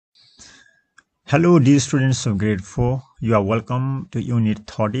Hello, dear students of grade 4. You are welcome to Unit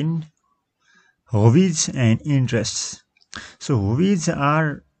 13, Hobbies and Interests. So, hobbies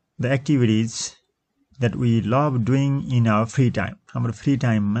are the activities that we love doing in our free time. हाम्रो free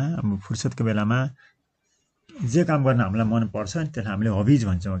टाइममा हाम्रो फुर्सदको बेलामा जे काम गर्न हामीलाई मन पर्छ त्यसलाई हामीले हबीज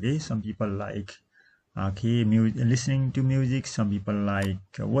भन्छौँ के some people like listening to music, some people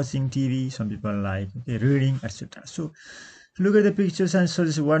like watching TV, some people like reading, etc. So look at the pictures and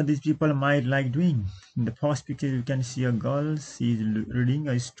suggest what these people might like doing. In the first picture, you can see a girl. She is reading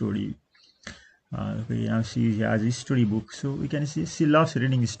a story. Now she has a story book, so we can see she loves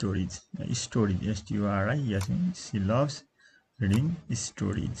reading stories. Stories, S-T-O-R-I, yes, she loves reading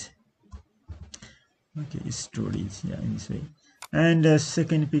stories. Okay, stories, yeah, in this way. And the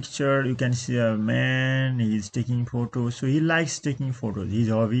second picture, you can see a man. He is taking photos, so he likes taking photos. His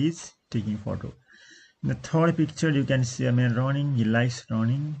hobby is taking photos. In the third picture, you can see a man running. He likes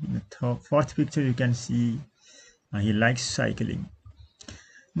running. In the fourth picture, you can see he likes cycling.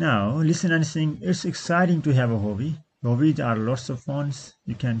 Now, listen and sing. It's exciting to have a hobby. Hobbies are lots of fun.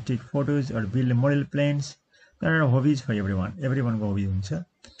 You can take photos or build model planes. There are hobbies for everyone. Everyone को hobby हुन्छ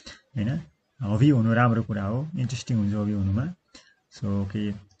हैन hobby हुनु राम्रो कुरा हो interesting हुन्छ hobby हुनुमा so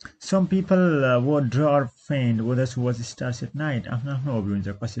okay some people would draw or paint others watch stars at night आफ्नो आफ्नो hobby हुन्छ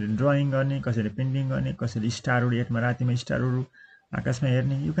कसैले ड्राइङ गर्ने कसैले पेन्टिङ गर्ने कसैले स्टारहरु हेर्न रातिमा स्टारहरु आकाशमा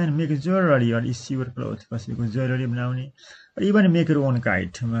हेर्ने you can make jewelry or sew your clothes कसैको jewelry बनाउने or even make your own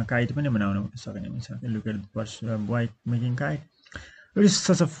kite kite पनि बनाउन सक्ने हुन्छ look at the first boy making kite. It is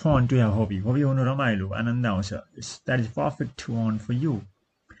such a fun to have hobby. Hobby हुनु रमाइलो आनन्द आउँछ. That is perfect one for you.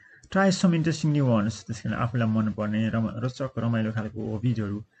 Try some interesting new ones. त्यसकारण आफूलाई मन पर्ने रोचक रमाइलो खालको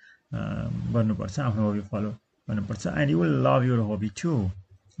हबीजहरु गर्नुपर्छ आफ्नो हबी फलो गर्नुपर्छ and you will love your hobby too.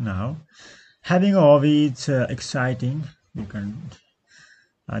 Now, having a hobby is exciting. You can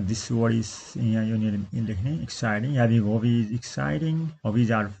this word is you need लेख्ने exciting. Having a hobby is exciting. Hobbies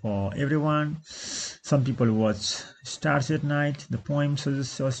are for everyone. Some people watch stars at night. The poem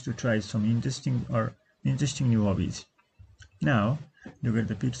suggests us to try some interesting new hobbies. Now, look at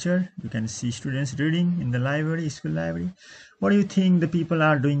the picture. You can see students reading in the library, school library. What do you think the people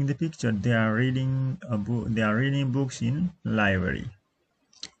are doing in the picture? They are reading a book. They are reading books in library.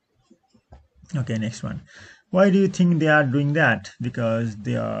 Okay, next one. Why do you think they are doing that? Because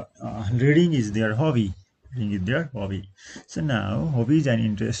they are reading is their hobby. Reading is their hobby. So now, hobbies and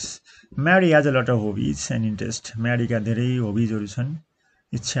interests. Mary has a lot of hobbies and interests. Mary का धेरै hobbiesहरु छन्,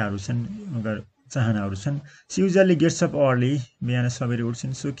 इच्छाहरु छन्, मगर चाहनाहरु छन्. She usually gets up early. बिहान सबेरै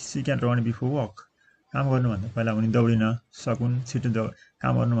उठ्छिन्, so she can run before work. काम गर्नुभन्दा पहिला उनी दौडिन सकुन्, छिटो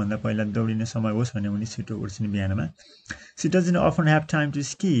काम गर्नुभन्दा पहिला दौडिने समय होस् भने उनी छिटो उठ्छिन् बिहानमा. She doesn't often have time to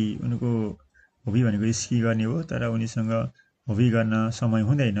ski. उनको हबी भनेको स्की गर्ने हो तर उनीसँग हबी गर्न समय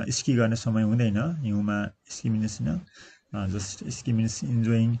हुँदैन स्की गर्न समय हुँदैन हिउँमा ski mince just ski mince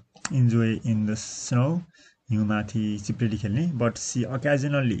enjoy in the snow हिउँमाथि चिप्लेटी खेल्ने but she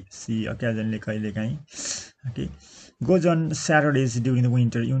occasionally कहिलेकाहीँ okay goes on Saturdays during the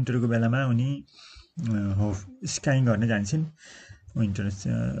winter को बेलामा उनी स्काइङ गर्न जान्छन्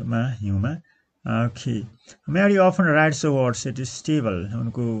विन्टरमा हिउँमा. Okay. Mary often rides a horse. It is stable.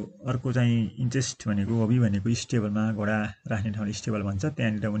 उनको अर्को चाहिँ इन्ट्रेस्ट भनेको हबी भनेको स्टेबलमा घोडा राख्ने ठाउँले स्टेबल भन्छ.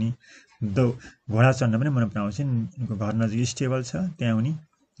 त्यहाँनिर उनी घोडा चढ्न पनि मन पराउँछिन्. उनको घर नजिक स्टेबल छ. त्यहाँ उनी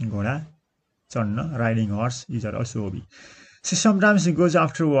घोडा चढ्न riding hers is also hobby. She sometimes goes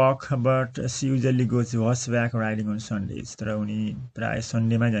after work, but she usually goes horseback riding on Sundays. तर उनी प्राय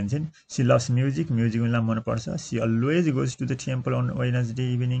सन्डेमा जान्छन्. She loves music. म्युजिक उनलाई मन पर्छ. She always goes to the temple on Wednesday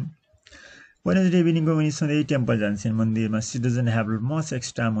evening. Wednesday evening को उनी सधैँ टेम्पल जान्छन् मन्दिरमा. She doesn't have much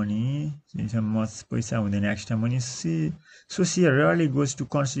extra money. much पैसा हुँदैन extra money. So she rarely goes to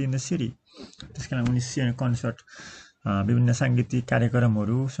concert in the city. त्यसकारण उनी कन्सर्ट विभिन्न सांगीतिक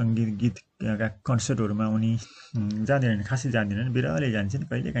कार्यक्रमहरु संगीत गीतका कन्सर्टहरुमा उनी जाँदैनन् खासै जाँदैनन् बिरलै जान्छन्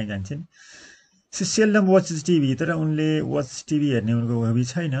कहिलेकाहीँ जान्छन्. She seldom watches TV. तर उनले watch TV हेर्ने उनको हबी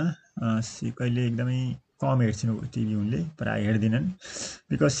छैन. कहिले एकदमै कम हेर्छिन् टिभी उनले प्राय हेर्दिनन्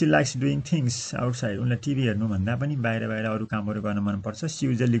because she likes doing things outside. उनलाई टिभी हेर्नु भन्दा पनि बाहिर अरु कामहरु गर्न मन पर्छ. She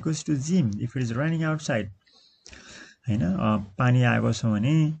usually goes to gym if it is raining outside. हैन पानी आएको छ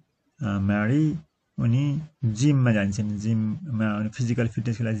भने म्यारी उनी जिममा जान्छन्. जिममा फिजिकल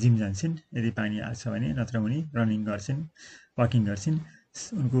फिटनेसको लागि जिम जान्छन् यदि पानी आएको छ भने नत्र उनी रनिङ गर्छन् वाकिङ गर्छन्.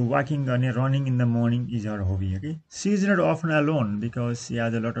 उनको वाकिङ गर्ने running in the morning is her hubby. Okay, she is not often alone because she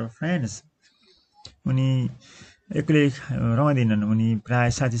has a lot of friends. उनी एक्लै रहँदैनन् उनी प्राय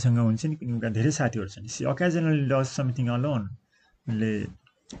साथीसँग हुन्छन् किनकि उनका धेरै साथीहरु छन्. She occasionally does something alone. उनले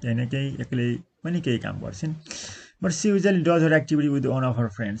केही न केही एक्लै पनि केही काम गर्छिन्. But she usually does her activity with one of her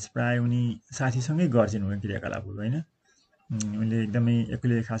friends. प्राय उनी साथीसँगै गर्छिन् उनी क्रियाकलापहरू हैन उनले एकदमै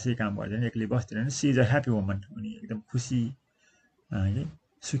एक्लै खासै काम गर्दैन एक्लै बस्दैन सी इज अ ह्याप्पी वुमन उनी एकदम खुसी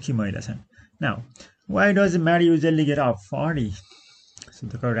सुखी महिला छन् Now, why does Mary usually get up early? So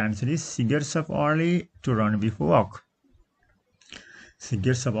the correct answer is she gets up early to run before work. She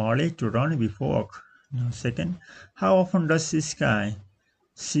gets up early to run before work. Now, second, how often does she ski?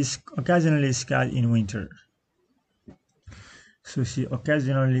 She occasionally skis in winter. So she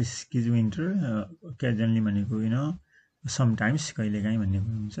occasionally skis winter. Occasionally भनेको sometimes कहिलेकाहीँ भन्ने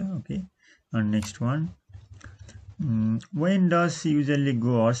हुन्छ. Okay. And next one. When does she usually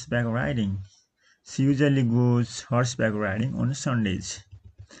go horseback riding? She usually goes horseback riding on Sundays.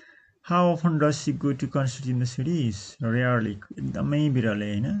 How often does she go to concert in the cities? Rarely. एकदमै बिरलै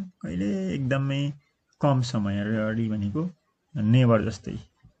हैन कहिले एकदमै कम समय rarely भनेको never जस्तै.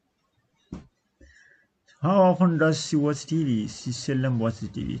 How often does she watch TV? She seldom watches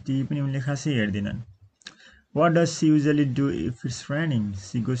TV. TV पनि उनले खासै हेर्दैनन्. What does she usually do if it's raining?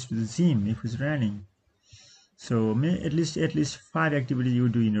 She goes to the gym if it's raining. So at least 5 activities you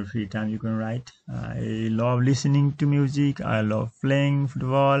do in your free time. You can write. I love listening to music. I love playing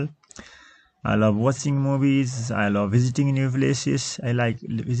football. I love watching movies. I love visiting new places. I like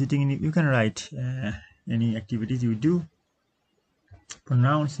visiting. You can write any activities you do.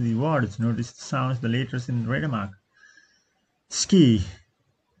 Pronounce the words. Notice the sounds, the letters in the red mark. Ski,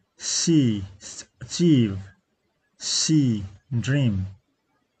 see, achieve, see, dream,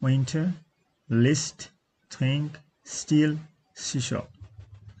 winter, list, think, steal, seashore.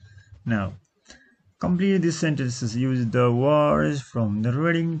 Now, complete these sentences. Use the words from the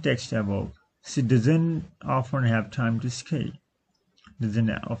reading text above. She doesn't often have time to ski. Doesn't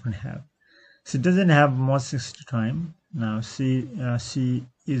often have. She doesn't have much extra time. Now, she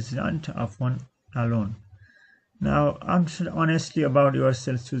isn't often alone. Now, answer honestly about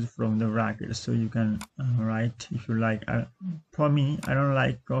yourself. Choose from the brackets. So you can write if you like. For me, I don't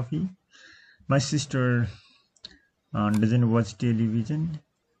like coffee. My sister doesn't watch television.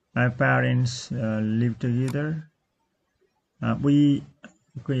 My parents live together. We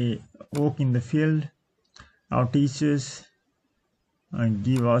work in the field. Our teachers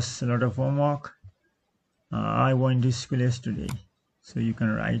give us a lot of homework. I went to school yesterday. So you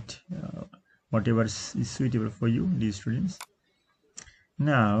can write whatever is suitable for you, these students.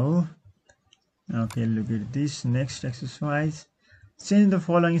 Now, okay, look at this next exercise. Change the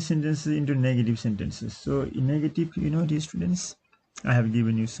following sentences into negative sentences. So in negative, these students, I have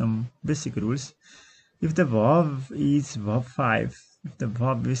given you some basic rules. If the verb is verb 5, if the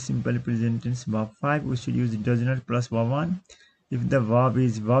verb is simple present tense verb 5, we should use does not plus verb 1. If the verb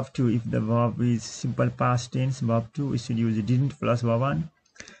is verb 2, if the verb is simple past tense verb 2, we should use didn't plus verb 1.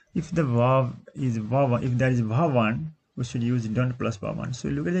 If the verb is verb 1, if there is verb 1, we should use don't plus verb 1. So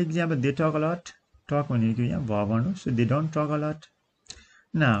look at the example. They talk a lot. Talk when you verb 1, so they don't talk a lot.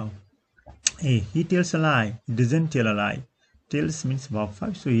 Now, hey, he tells a lie. He doesn't tell a lie. Tells means verb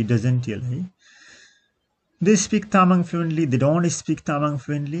 5, so he doesn't tell. Hey? They speak Tamang fluently. They don't speak Tamang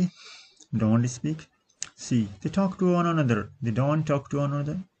fluently. Don't speak. C. They talk to one another. They don't talk to one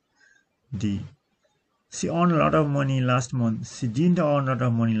another. D. She earned a lot of money last month. She didn't earn a lot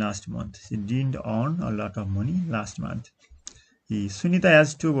of money last month. She didn't earn a lot of money last month. E. Sunita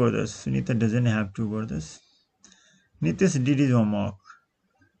has 2 brothers. Sunita doesn't have 2 brothers. Nitish did his homework.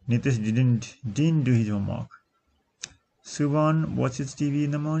 Nitish didn't do his homework. Subhan watches TV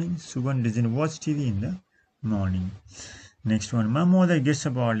in the morning. Subhan doesn't watch TV in the morning. Next one. My mother gets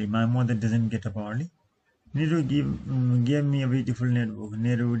up early. My mother doesn't get up early. Nehru gave me a beautiful notebook.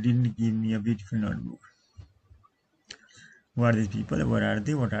 Nehru didn't give me a beautiful notebook. Who are these people? What are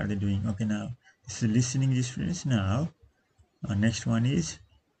they? What are they doing? Okay, now this is listening, students. Now, next one is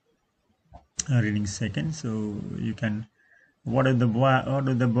reading second. So you can. What do the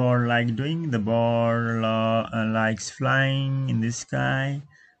bird like doing? The bird likes flying in the sky.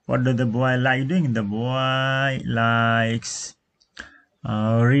 What does the boy like doing? The boy likes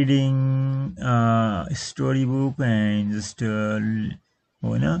reading storybook and just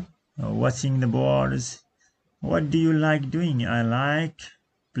watching the birds. What do you like doing? I like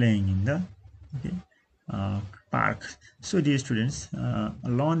playing in the park. So dear students,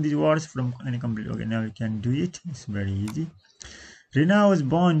 learn these words from any complete. Okay, now you can do it. It's very easy. Rina was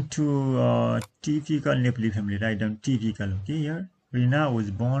born to a typical Nepali family. Write down typical. Okay, here Rina was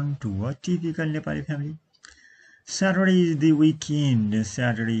born to a typical Nepali family. Saturday is the weekend.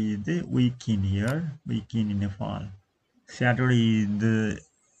 Saturday is the weekend here. Weekend in Nepal. Saturday is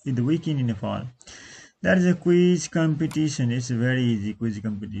the weekend in Nepal. That is a quiz competition. It's a very easy quiz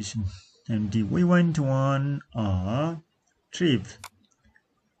competition. and D. We went on a trip.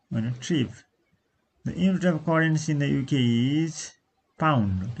 On a trip. The unit of currency in the UK is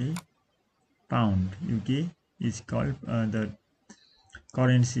pound. Okay, pound. UK is called the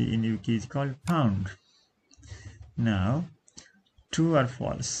currency in UK is called pound. Now, true or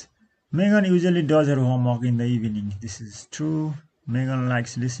false? Megan usually does her homework in the evening. This is true. Megan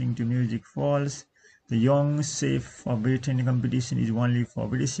likes listening to music. False. The young chef of Britain competition is only for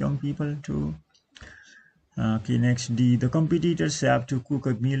British young people. True. Okay, next D. The competitors have to cook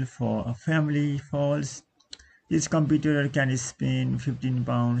a meal for a family. False. Each competitor can spend 15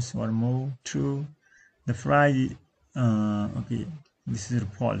 pounds or more. True. The prize, okay, this is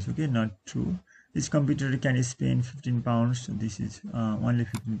false. Okay, not true. Each computer can spend 15 pounds. So this is only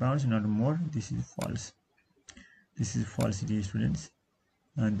 15 pounds, not more. This is false. This is false, dear students.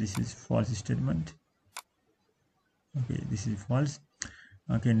 This is false statement. Okay, this is false.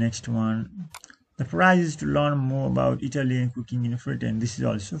 Okay, next one. The prize is to learn more about Italian cooking in Britain. This is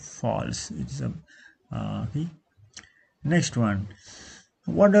also false. It's a okay. Next one.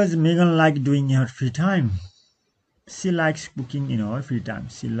 What does Megan like doing in her free time? She likes cooking in her free time.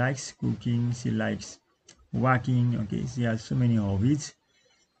 She likes cooking. She likes walking. Okay, she has so many hobbies.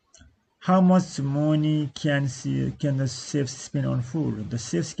 How much money can the chef spend on food? The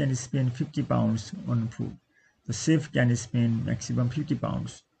chefs can spend 50 pounds on food. The chef can spend maximum 50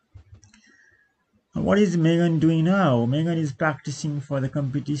 pounds. What is Megan doing now? Megan is practicing for the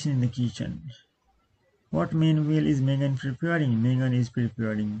competition in the kitchen. What main meal is Megan preparing? Megan is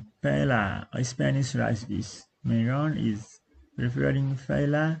preparing paella, a Spanish rice dish. Megan is preparing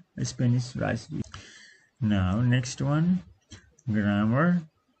paella, a Spanish rice dish. Now, next one, grammar.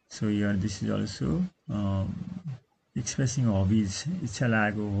 So here, this is also expressing hobbies. इच्छा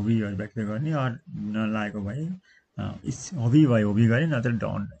लागेको हबीहरू व्यक्त गर्ने or नलागेको भए hobby भए hobby गरे नत्र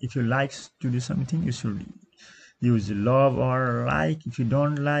don't. If you like to do something, you should use love or like. If you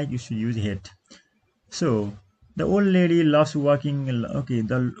don't like, you should use hate. So the old lady loves walking. Okay,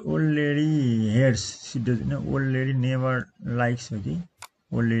 the old lady hates. She does. No, old lady never likes. Okay,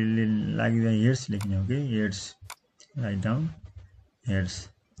 old lady like the hates. Okay, hates. Write down hates.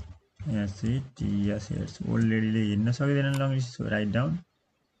 Yes, it. Yes, hates. Old lady हिँड्न सक्दैन long. So write down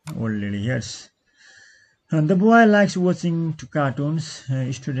old lady hates. And the boy likes watching cartoons.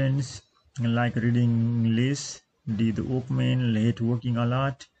 Students like reading English. The workmen hate working a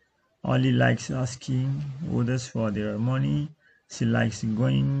lot. Ollie likes asking others for their money. She likes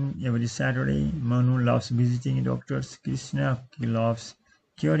going every Saturday. Manu loves visiting doctors. Krishna loves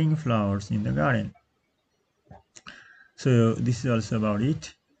curing flowers in the garden. So this is also about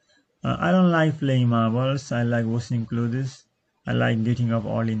it. I don't like playing marbles. I like washing clothes. I like getting up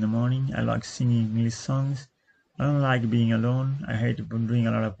early in the morning. I like singing English songs. I don't like being alone. I hate doing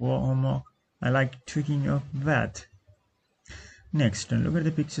a lot of homework. I like taking a bath. Next, look at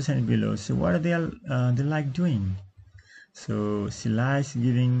the pictures and below. So what are they like doing? So she likes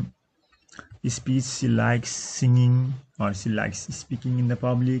giving speech, she likes singing, or she likes speaking in the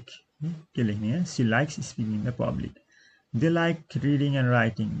public. She likes speaking in the public. They like reading and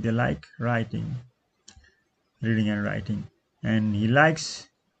writing. They like writing, reading and writing. And he likes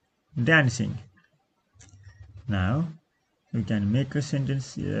dancing. Now, we can make a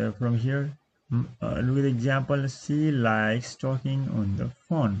sentence from here. Look at the example. She likes talking on the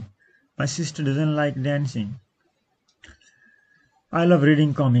phone. My sister doesn't like dancing. I love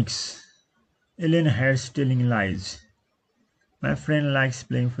reading comics. Ellen hates telling lies. My friend likes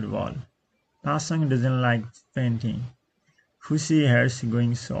playing football. Pasang doesn't like painting. Khushi hates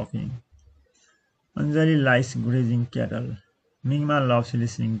going shopping. Anjali likes grazing cattle. Mingma loves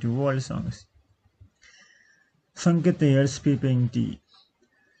listening to world songs. Sanket hates preparing tea.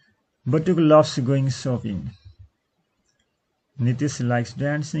 Batuk loves going shopping. Nitish likes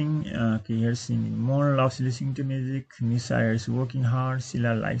dancing. Here's singing. Mon loves listening to music. Nisha is working hard.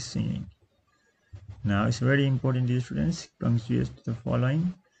 Sila likes singing. Now it's very important, dear students. Punctuate the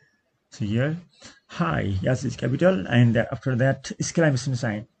following. So here, hi, yes, it's capital, and after that, exclamation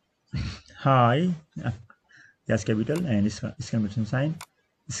sign. Hi, yes, capital, and exclamation sign,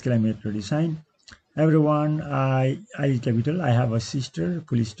 exclamatory sign. Everyone, I capital. I have a sister,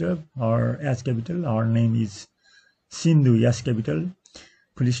 full stop, or S capital. Her name is Sindhu, yes capital.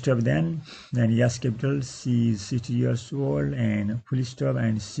 Full stop then yes capital. She is 60 years old, and full stop,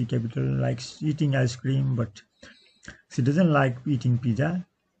 and C capital likes eating ice cream, but she doesn't like eating pizza.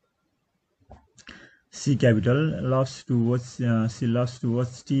 C capital loves to watch. She loves to watch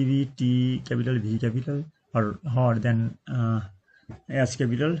TV. T capital, V capital, or then S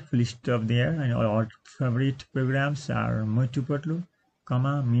capital. Full stop there. And our favorite programs are Motu Patlu,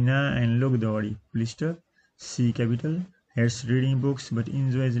 comma, Mina and look the word full stop. C capital, hates reading books but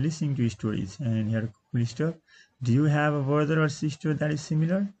enjoys listening to stories. And here full stop. Do you have a brother or sister that is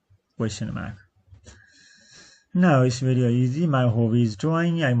similar? Question mark. Now it's very easy. My hobby is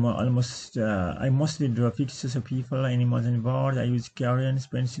drawing. I mostly draw pictures of people, animals, and birds. I use crayons,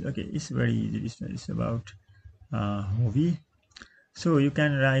 pencil. Okay, it's very easy. It's about hobby. So you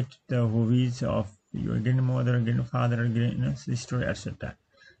can write the hobbies of your grandmother, grandfather, sister, etc.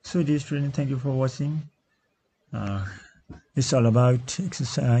 So dear students, thank you for watching. It's all about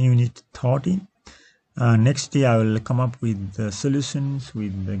unit 13. Next day I will come up with the solutions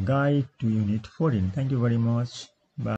with the guide to unit 14. Thank you very much.